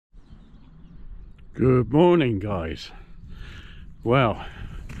Good morning, guys. Well,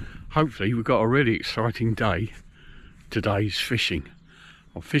 hopefully we've got a really exciting day. Today's fishing.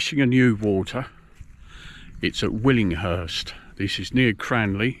 I'm fishing a new water. It's at Willinghurst. This is near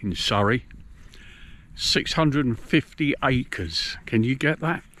Cranley in Surrey. 650 acres. Can you get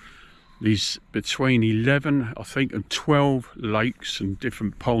that? There's between 11, I think, and 12 lakes and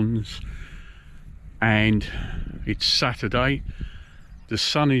different ponds. And it's Saturday. The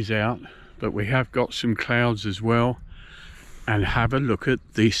sun is out, but we have got some clouds as well. And have a look at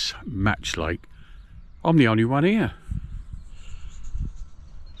this match lake. I'm the only one here.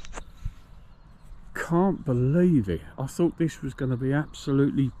 Can't believe it. I thought this was going to be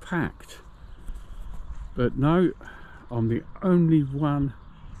absolutely packed, but no, I'm the only one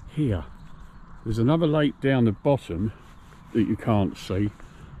here. There's another lake down the bottom that you can't see.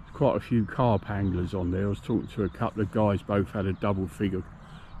 There's quite a few carp anglers on there. I was talking to a couple of guys, both had a double figure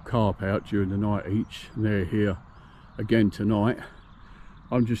carp out during the night each, and they're here again tonight.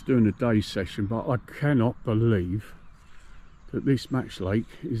 I'm just doing a day session, but I cannot believe that this match lake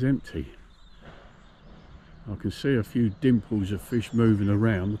is empty. I can see a few dimples of fish moving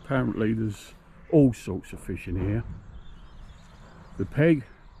around. Apparently there's all sorts of fish in here. The peg,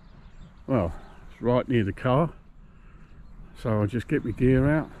 well, it's right near the car, so I'll just get my gear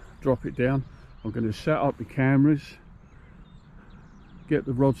out, drop it down. I'm going to set up the cameras, get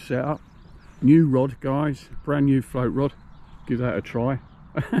the rod set up. New rod, guys, brand new float rod. Give that a try.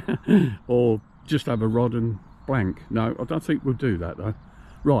 Or just have a rod and blank. No, I don't think we'll do that though.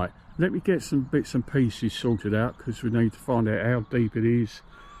 Right, let me get some bits and pieces sorted out, because we need to find out how deep it is.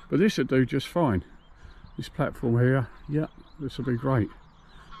 But this will do just fine. This platform here, yeah, this will be great.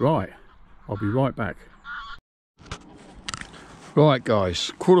 Right, I'll be right back. Right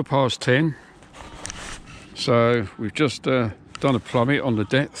guys, 10:15. So we've just done a plummet on the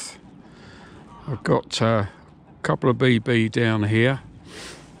depth. I've got a couple of BB down here.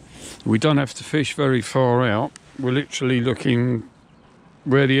 We don't have to fish very far out. We're literally looking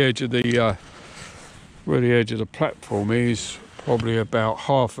where the edge of the platform is, probably about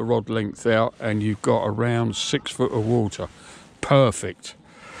half a rod length out, and you've got around 6 foot of water. Perfect.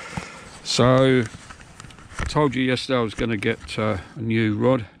 So I told you yesterday I was going to get a new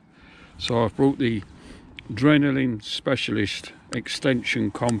rod, so I've brought the Drennan Specialist extension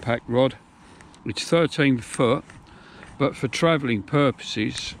compact rod. It's 13 foot, but for travelling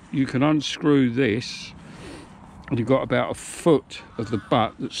purposes you can unscrew this, and you've got about a foot of the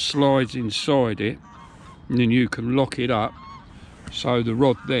butt that slides inside it, and then you can lock it up, so the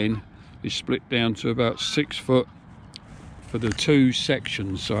rod then is split down to about 6 foot for the two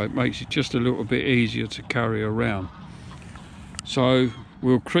sections, so it makes it just a little bit easier to carry around. So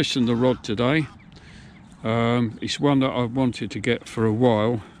we'll christen the rod today. It's one that I've wanted to get for a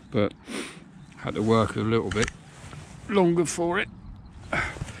while, but had to work a little bit longer for it,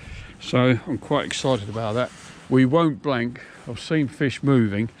 so I'm quite excited about that. We won't blank. I've seen fish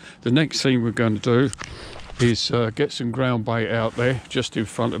moving. The next thing we're going to do is get some ground bait out there just in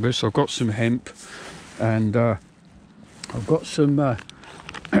front of us. I've got some hemp, and I've got some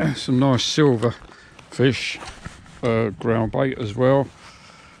nice silver fish ground bait as well.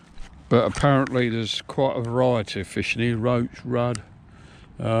 But apparently there's quite a variety of fish in here. Roach, rudd,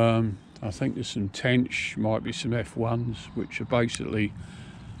 I think there's some tench, might be some F1s, which are basically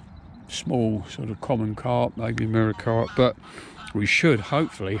small sort of common carp, maybe mirror carp. But we should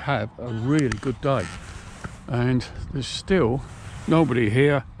hopefully have a really good day. And there's still nobody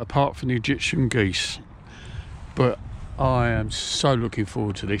here apart from the Egyptian geese. But I am so looking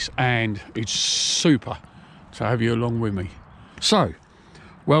forward to this, and it's super to have you along with me. So,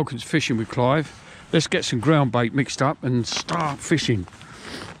 welcome to Fishing with Clive. Let's get some ground bait mixed up and start fishing.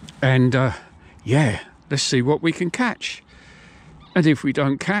 And yeah, let's see what we can catch. And if we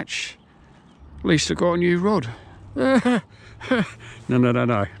don't catch, at least I've got a new rod. No,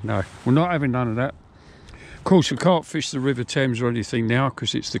 we're not having none of that. Of course, we can't fish the River Thames or anything now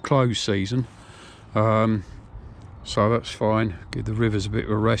because it's the close season. So that's fine. Give the rivers a bit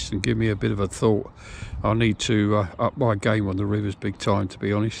of a rest and give me a bit of a thought. I need to up my game on the rivers big time, to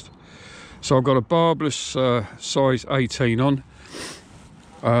be honest. So I've got a barbless size 18 on.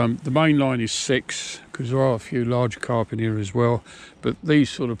 The main line is 6, because there are a few larger carp in here as well, but these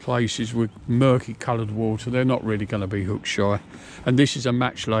sort of places with murky coloured water, they're not really going to be hook shy. And this is a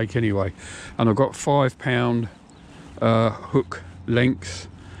match lake anyway, and I've got 5 pound hook length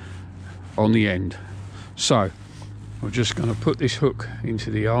on the end. So I'm just going to put this hook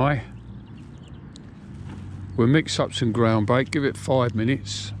into the eye. We'll mix up some ground bait, give it 5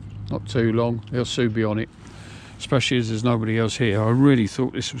 minutes, not too long, they'll soon be on it. especially as there's nobody else here. I really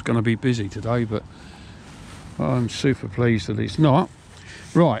thought this was going to be busy today, but I'm super pleased that it's not.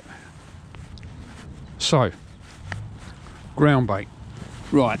 Right, so ground bait.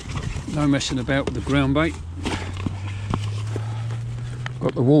 Right, no messing about with the ground bait.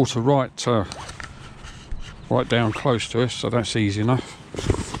 Got the water right down close to us, so that's easy enough.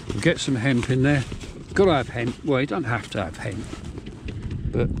 We'll get some hemp in there. Got to have hemp. Well, you don't have to have hemp,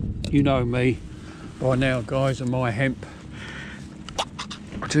 but you know me by now, guys, and my hemp.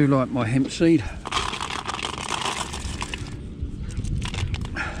 I do like my hemp seed.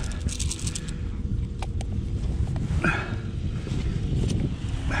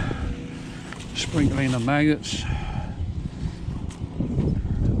 Sprinkling the maggots.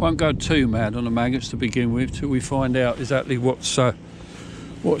 Won't go too mad on the maggots to begin with till we find out exactly what's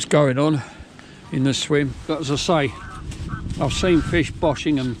going on in the swim. But as I say, I've seen fish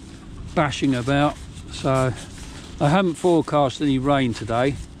boshing and bashing about, so I haven't forecast any rain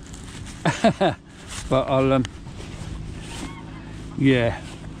today. But I'll yeah,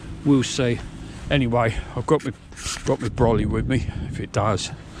 we'll see. Anyway, I've got my brolly with me if it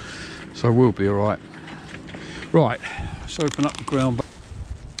does, so we'll be all right. Right, let's open up the ground.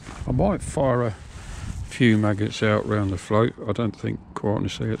 I might fire a few maggots out round the float. I don't think, quite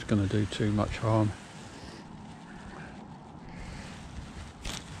honestly, it's going to do too much harm.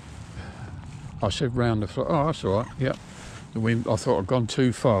 I said round the float. Oh, that's all right. Yep. The wind. I thought I'd gone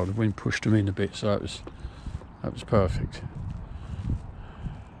too far. The wind pushed them in a bit, so that was perfect.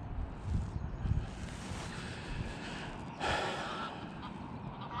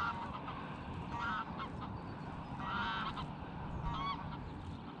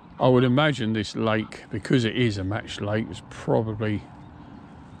 I would imagine this lake, because it is a matched lake, is probably,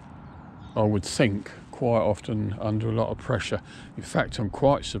 I would think, quite often under a lot of pressure. In fact, I'm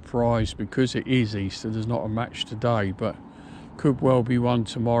quite surprised, because it is Easter, there's not a match today, but could well be one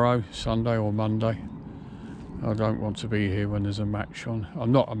tomorrow, Sunday or Monday. I don't want to be here when there's a match on.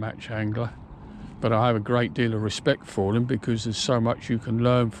 I'm not a match angler, but I have a great deal of respect for them, because there's so much you can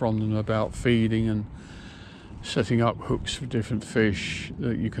learn from them about feeding and setting up hooks for different fish.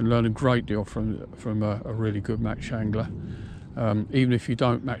 That you can learn a great deal from a really good match angler. Even if you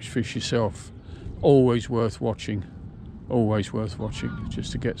don't match fish yourself, always worth watching,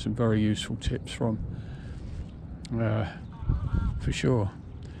 just to get some very useful tips from, for sure.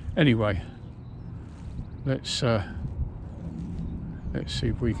 Anyway, let's see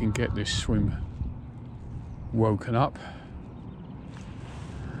if we can get this swim woken up.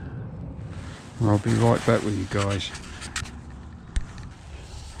 I'll be right back with you guys.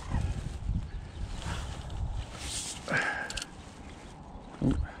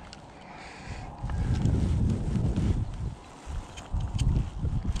 Oh.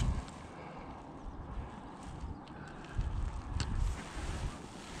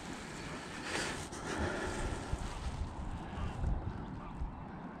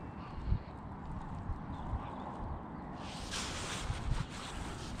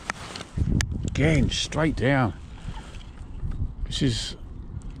 Again, straight down. This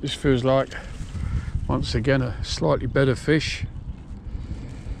feels like, once again, a slightly better fish.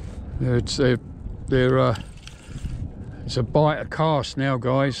 It's a bite a cast now,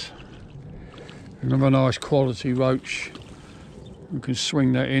 guys. Another nice quality roach. We can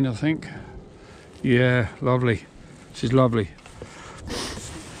swing that in, I think. Yeah, lovely. This is lovely.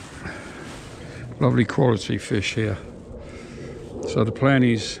 Lovely quality fish here. So the plan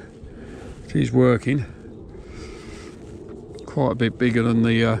is, he's working. Quite a bit bigger than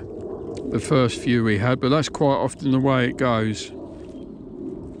the first few we had, but that's quite often the way it goes.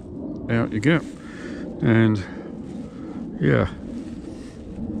 Out you get, and yeah,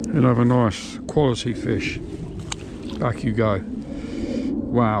 another nice quality fish. Back you go.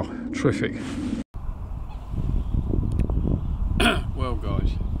 Wow, terrific. Well,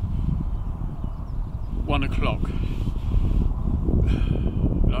 guys, 1 o'clock.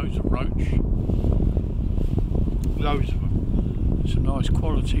 Loads of roach, loads of them. Some nice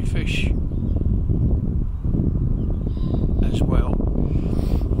quality fish as well.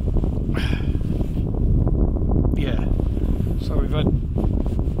 Yeah, so we've had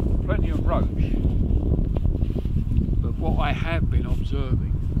plenty of roach, but what I have been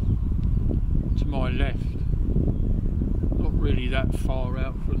observing to my left, not really that far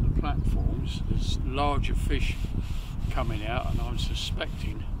out from the platforms, there's larger fish coming out, and I'm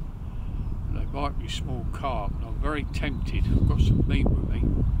suspecting they might be small carp, and I'm very tempted. I've got some meat with me.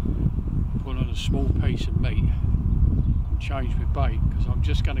 Put on a small piece of meat and change my bait, because I'm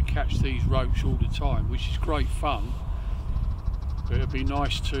just going to catch these roach all the time, which is great fun, but it'd be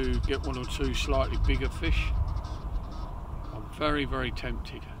nice to get 1 or 2 slightly bigger fish. very, very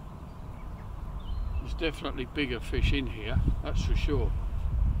tempted. There's definitely bigger fish in here, that's for sure.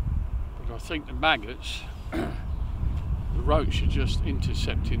 But I think the maggots, the roach are just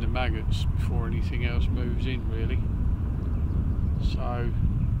intercepting the maggots before anything else moves in, really. So,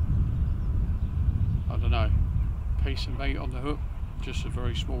 I don't know, piece of meat on the hook, just a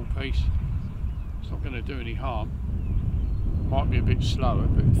very small piece. It's not going to do any harm. Might be a bit slower,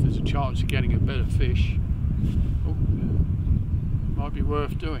 but if there's a chance of getting a better fish, might be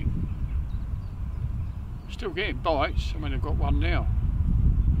worth doing. Still getting bites. I mean, I've got one now.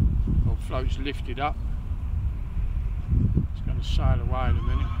 Old float's lifted up. It's going to sail away in a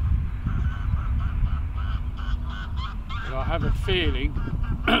minute. But I have a feeling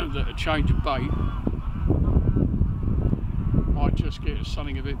that a change of bait might just get us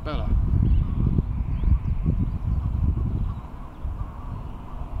something a bit better.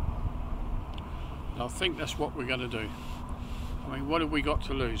 And I think that's what we're going to do. I mean, what have we got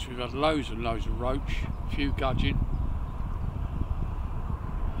to lose? We've had loads and loads of roach, a few gudgeon.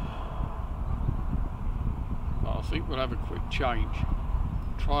 But I think we'll have a quick change.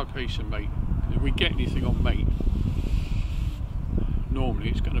 Try a piece of meat. If we get anything on meat, normally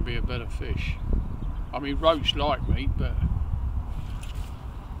it's going to be a better fish. I mean, roach like meat, but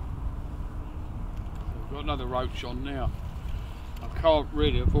we've got another roach on now. I can't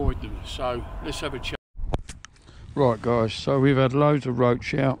really avoid them, so let's have a chat. Right guys, so we've had loads of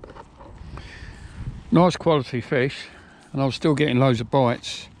roach out. Nice quality fish, and I'm still getting loads of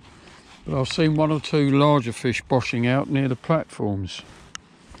bites. But I've seen one or two larger fish boshing out near the platforms.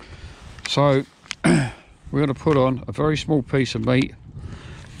 So we're going to put on a very small piece of meat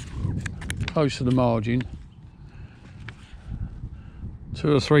close to the margin.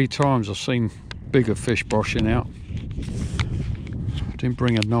 2 or 3 times I've seen bigger fish boshing out. I didn't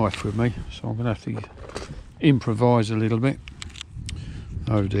bring a knife with me, so I'm going to have to improvise a little bit.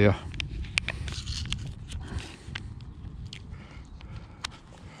 Oh dear.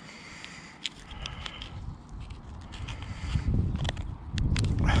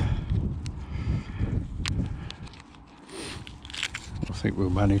 I think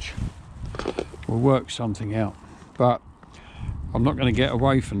we'll manage. We'll work something out, but I'm not going to get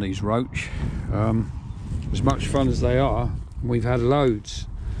away from these roach. As much fun as they are, we've had loads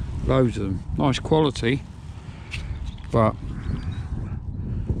of them. Nice quality, but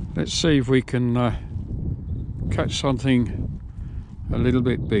let's see if we can catch something a little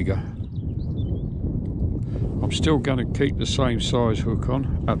bit bigger. I'm still going to keep the same size hook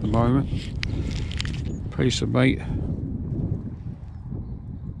on at the moment. Piece of meat.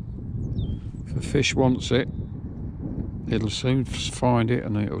 If the fish wants it, it'll soon find it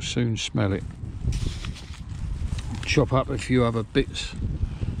and it'll soon smell it. Chop up a few other bits.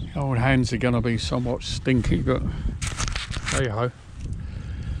 The old hands are going to be somewhat stinky, but hey ho.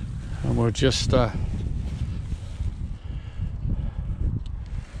 And we'll just I'm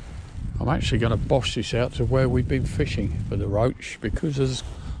actually going to boss this out to where we've been fishing for the roach, because there's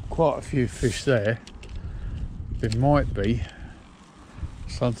quite a few fish there. There might be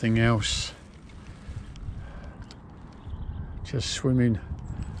something else just swimming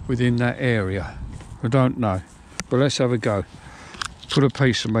within that area. I don't know, but let's have a go. Put a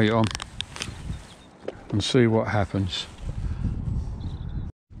piece of meat on and see what happens.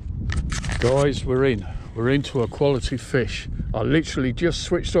 Guys, we're into a quality fish. I literally just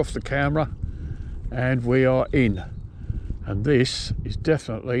switched off the camera and we are in. And this is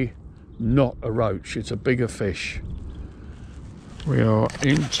definitely not a roach, it's a bigger fish. We are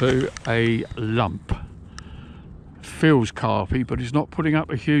into a lump. Feels carpy, but it's not putting up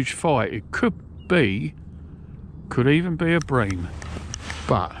a huge fight. It could even be a bream,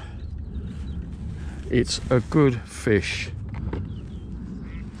 but it's a good fish.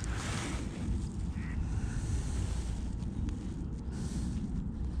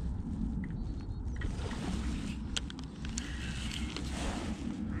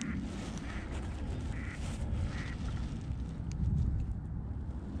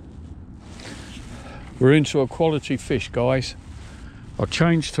 We're into a quality fish, guys. I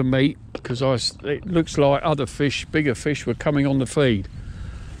changed to meat because it looks like other fish, bigger fish, were coming on the feed.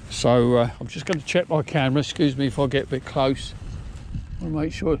 So I'm just going to check my camera. Excuse me if I get a bit close. I want to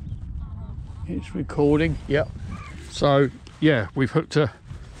make sure it's recording. Yep. So yeah, we've hooked a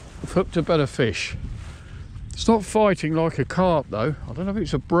better fish. It's not fighting like a carp though. I don't know if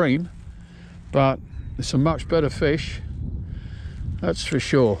it's a bream, but it's a much better fish. That's for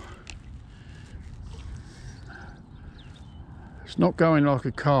sure. It's not going like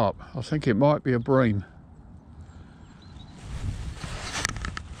a carp. I think it might be a bream.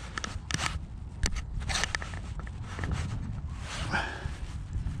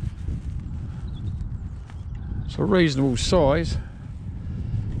 It's a reasonable size.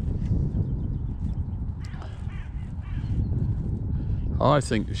 I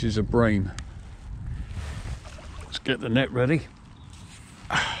think this is a bream. Let's get the net ready.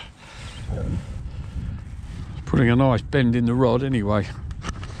 Putting a nice bend in the rod anyway.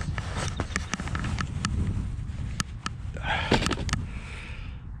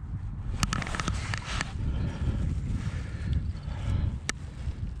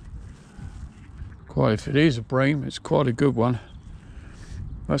 Quite, if it is a bream, it's quite a good one,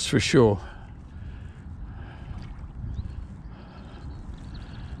 that's for sure.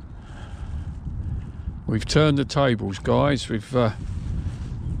 We've turned the tables, guys. We've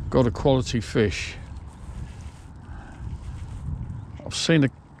got a quality fish. I've seen a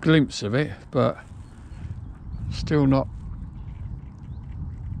glimpse of it, but still not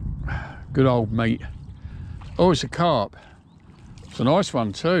good old meat. Oh, it's a carp. It's a nice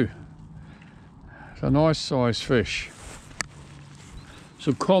one too. It's a nice sized fish. It's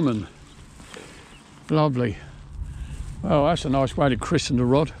a common. Lovely. Well, that's a nice way to christen the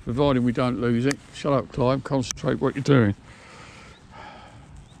rod, providing we don't lose it. Shut up, Clive, concentrate what you're doing.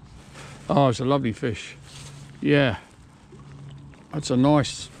 Oh, it's a lovely fish. Yeah. That's a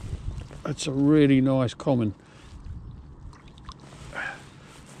really nice common.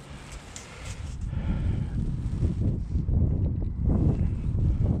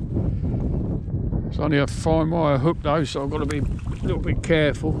 It's only a fine wire hook though, so I've got to be a little bit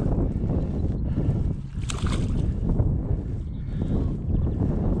careful.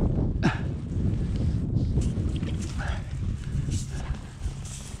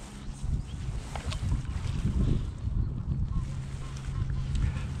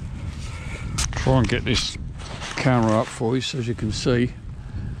 Try and get this camera up for you so as you can see.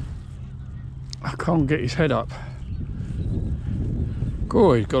 I can't get his head up.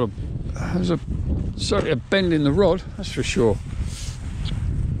 God, he's got there's certainly a bend in the rod, that's for sure.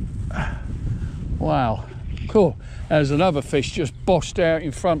 Wow, cool. There's another fish just bossed out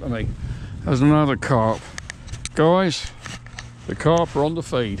in front of me. There's another carp. Guys, the carp are on the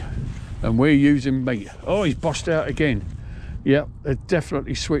feed and we're using meat. Oh, he's bossed out again. Yep, they're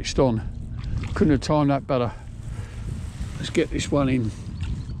definitely switched on. Couldn't have timed that better. Let's get this one in.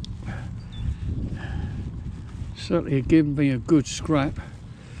 Certainly have given me a good scrap.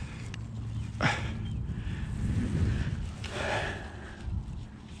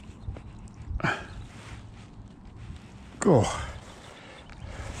 God.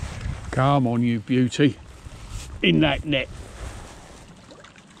 Come on, you beauty. In that net.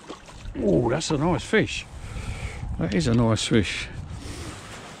 Oh, that's a nice fish. That is a nice fish.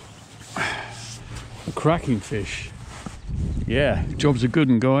 A cracking fish. Yeah, job's a good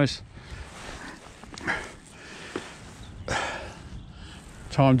one, guys.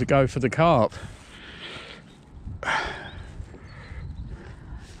 Time to go for the carp.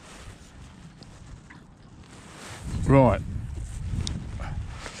 Right.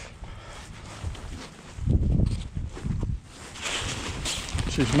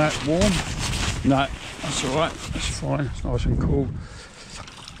 Is his mat warm? No, that's all right. That's fine. It's nice and cool.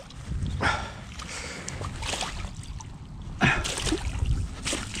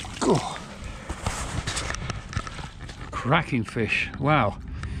 God. Cracking fish. Wow.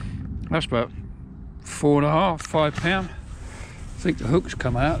 That's about 4.5, 5 pound. I think the hook's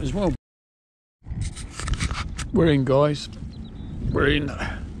come out as well. We're in, guys. We're in.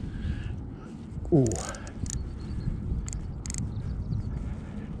 Ooh.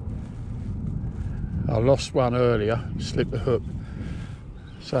 I lost one earlier, slipped the hook.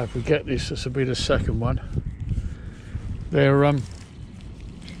 So if we get this, this will be the second one. They're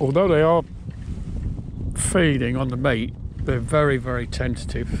although they are feeding on the meat, they're very, very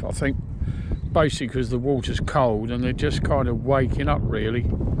tentative. I think basically because the water's cold and they're just kind of waking up really.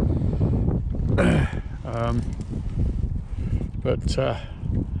 But so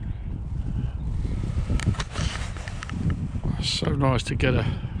nice to get a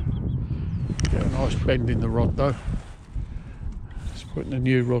nice bend in the rod though. Just putting the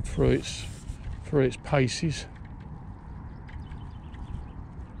new rod through its paces.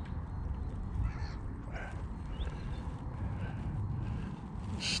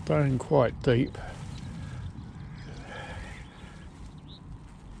 Staying quite deep.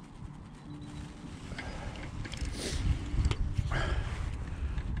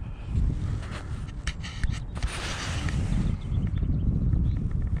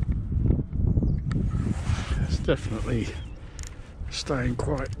 Definitely staying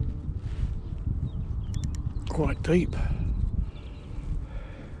quite deep.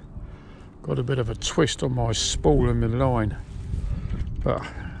 Got a bit of a twist on my spool and my line, but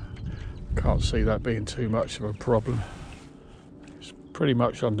Can't see that being too much of a problem. It's pretty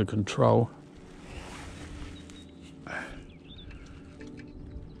much under control.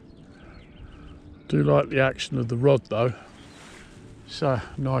 Do like the action of the rod though. It's a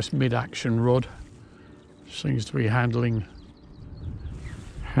nice mid-action rod. Seems to be handling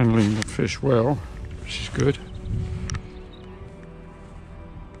the fish well, which is good.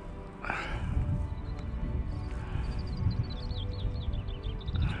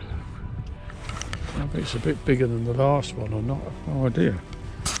 Maybe it's a bit bigger than the last one or not, I've no idea.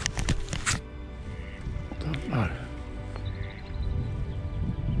 I don't know.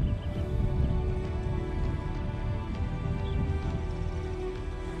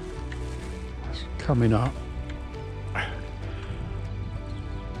 It's coming up.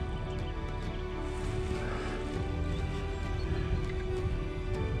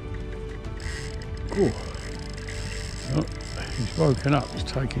 Oh, he's woken up, he's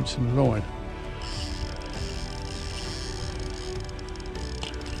taking some line.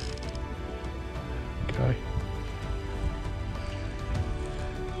 Okay.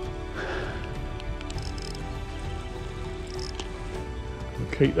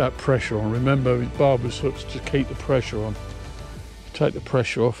 We'll keep that pressure on. Remember with barber's hooks to keep the pressure on. Take the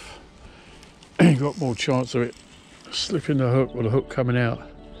pressure off, you've got more chance of it slipping the hook or the hook coming out.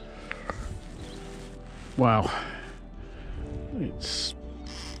 Wow, it's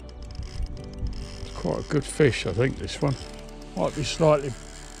quite a good fish, I think, this one. Might be slightly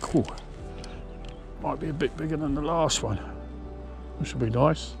cool. Might be a bit bigger than the last one, which will be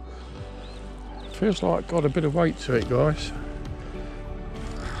nice. Feels like got a bit of weight to it, guys.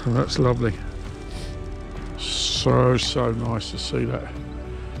 And that's lovely. So nice to see that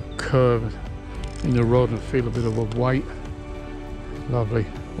curve in the rod and feel a bit of a weight. Lovely,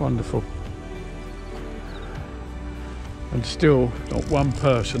 wonderful. And still not one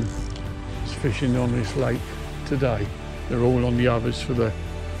person is fishing on this lake today. They're all on the others for the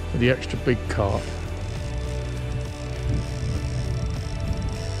extra big carp.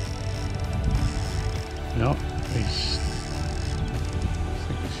 No, I think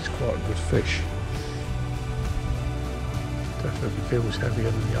this is quite a good fish. Definitely feels heavier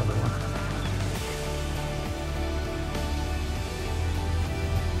than the other one.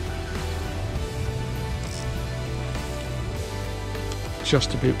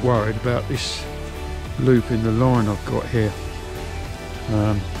 Just a bit worried about this loop in the line I've got here.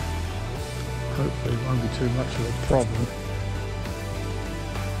 Hopefully it won't be too much of a problem.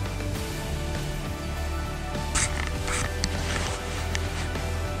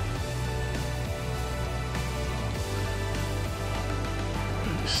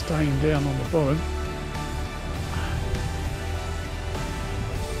 It's staying down on the bottom.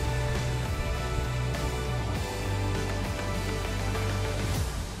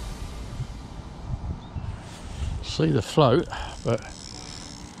 See the float, but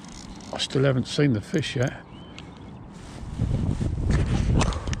I still haven't seen the fish yet.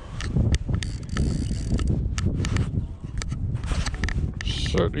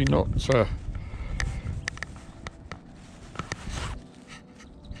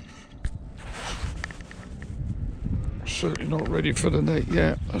 Certainly not ready for the net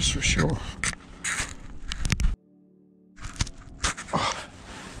yet, that's for sure.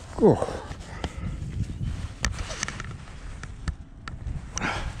 Oh.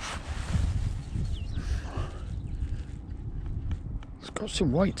 Got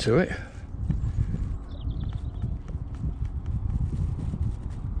some weight to it.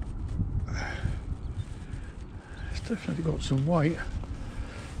 It's definitely got some weight.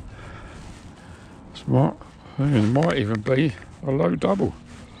 Smart. I think it might even be a low double.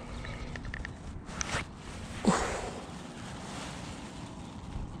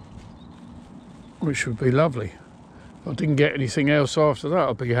 Which would be lovely. If I didn't get anything else after that,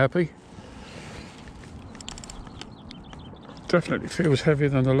 I'd be happy. Definitely feels heavier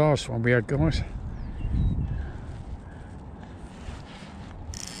than the last one we had, guys.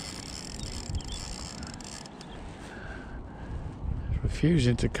 It's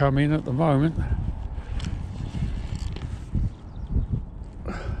refusing to come in at the moment.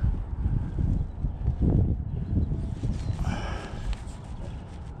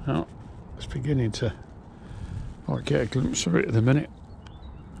 Oh, it's beginning to. Might get a glimpse of it in a minute.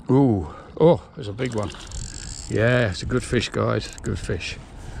 Ooh, oh, there's a big one. Yeah, it's a good fish, guys. Good fish.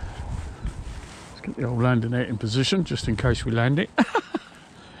 Let's get the old landing net in position, just in case we land it.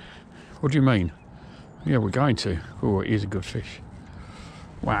 What do you mean? Yeah, we're going to. Oh, it is a good fish.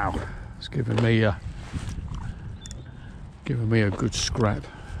 Wow, it's giving me a good scrap.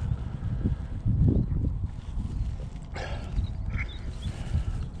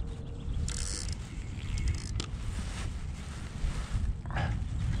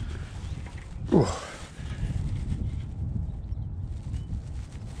 Oh.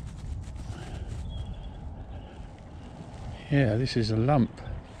 Yeah, this is a lump.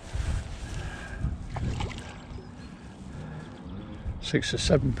 6 or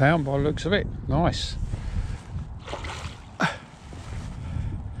 7 pound by the looks of it. Nice.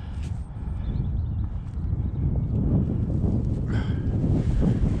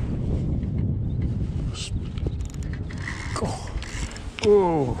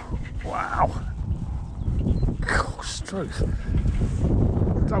 Oh, wow. Gosh, truth.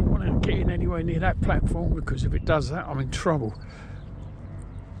 Don't want to get in anywhere near that platform, because if it does that, I'm in trouble.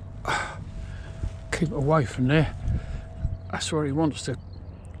 Keep away from there. That's where he wants to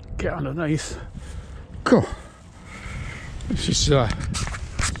get underneath. God, this is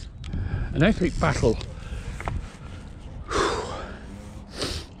an epic battle.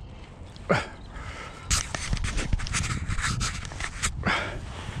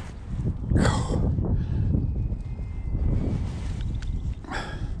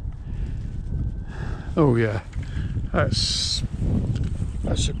 Oh yeah, that's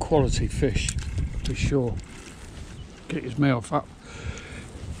a quality fish for sure. Get his mouth up.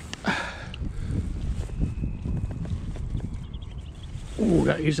 Oh,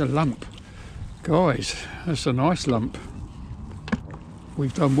 that is a lump, guys. That's a nice lump.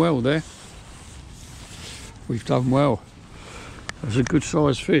 We've done well there. We've done well. That's a good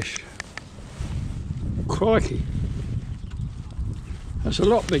sized fish. Crikey, that's a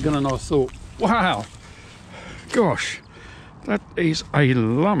lot bigger than I thought. Wow. Gosh, that is a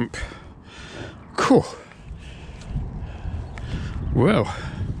lump. Cool. Well,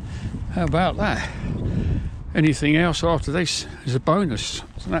 how about that? Anything else after this is a bonus.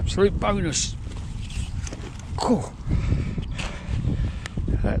 It's an absolute bonus. Cool.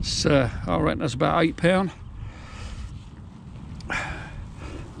 That's, I reckon that's about 8 pound.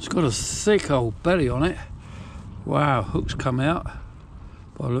 It's got a thick old belly on it. Wow, hook's come out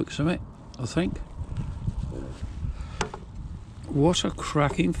by the looks of it, I think. What a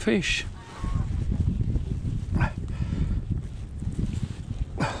cracking fish. That's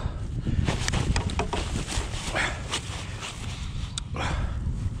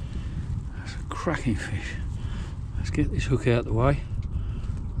a cracking fish. Let's get this hook out of the way.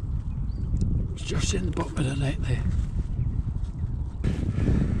 It's just in the bottom of the net there.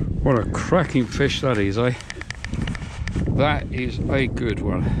 What a cracking fish that is, eh? That is a good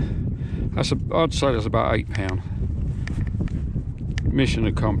one. I'd say that's about 8 pound. Mission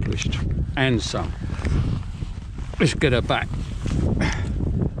accomplished, and some. Let's get her back.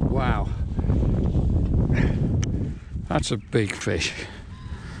 Wow, that's a big fish.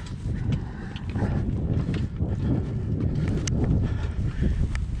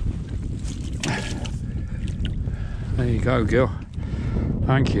 There you go, girl.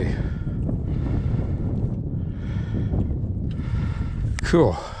 Thank you.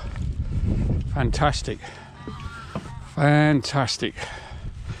 Cool. Fantastic. Fantastic.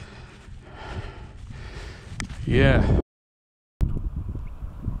 Yeah.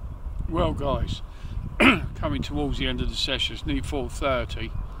 Well, guys, coming towards the end of the session, it's nearly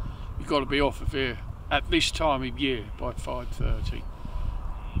 4:30. You've got to be off of here at this time of year by 5:30.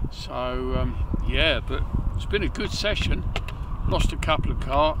 So, yeah, but it's been a good session. Lost a couple of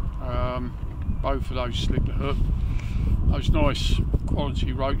carp, both of those slipped the hook. Those nice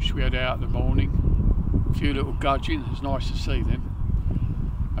quality roach we had out in the morning. A few little gudgeon, it's nice to see them.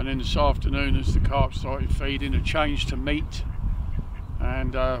 And then this afternoon, as the carp started feeding, a change to meat,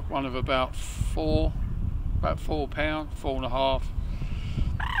 and one of about 4 pound, 4.5,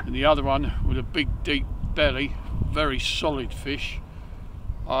 and the other one with a big deep belly, very solid fish.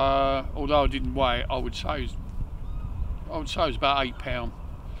 Although I didn't weigh it, I would say it was about 8 pound.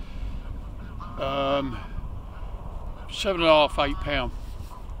 7.5, 8 pound.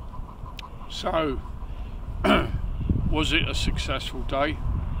 So, was it a successful day?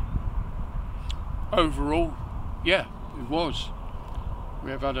 Overall, yeah, it was.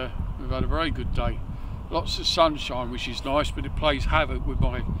 We've had a very good day. Lots of sunshine, which is nice, but it plays havoc with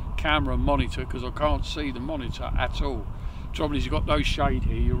my camera and monitor because I can't see the monitor at all. Trouble is, you've got no shade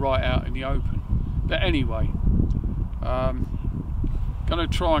here, you're right out in the open. But anyway, gonna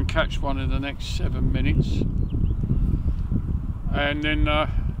try and catch one in the next 7 minutes, and then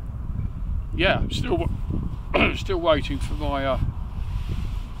yeah, still waiting for my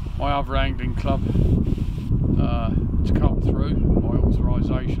my other angling club to come through, my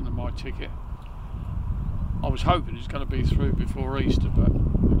authorisation and my ticket. I was hoping it's going to be through before Easter, but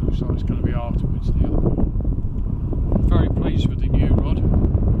it looks like it's going to be afterwards now. Very pleased with the new rod,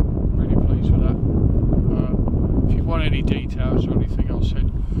 really pleased with that. If you want any details or anything,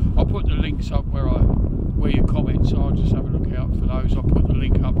 I'll put the links up where your comments are. Just have a look out for those. I'll put the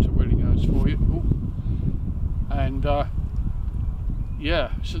link up to Willinghurst for you. Ooh. And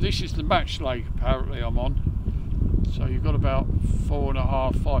yeah, so this is the match lake apparently I'm on. So you've got about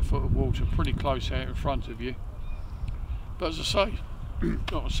 4.5, 5 foot of water pretty close out in front of you. But as I say,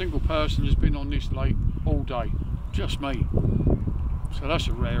 not a single person has been on this lake all day, just me. So that's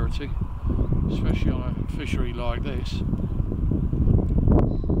a rarity, especially on a fishery like this.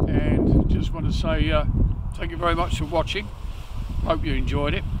 And just want to say thank you very much for watching. Hope you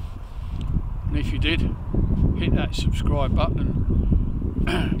enjoyed it. And if you did, hit that subscribe button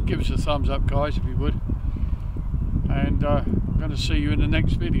and give us a thumbs up, guys, if you would. And I'm going to see you in the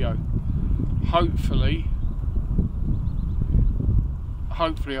next video. Hopefully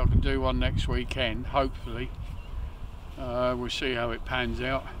I can do one next weekend. Hopefully. We'll see how it pans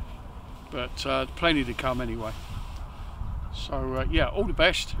out. But plenty to come anyway. So yeah, all the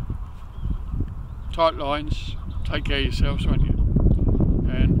best. Tight lines. Take care of yourselves, won't you?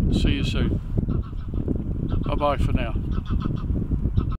 And see you soon. Bye bye for now.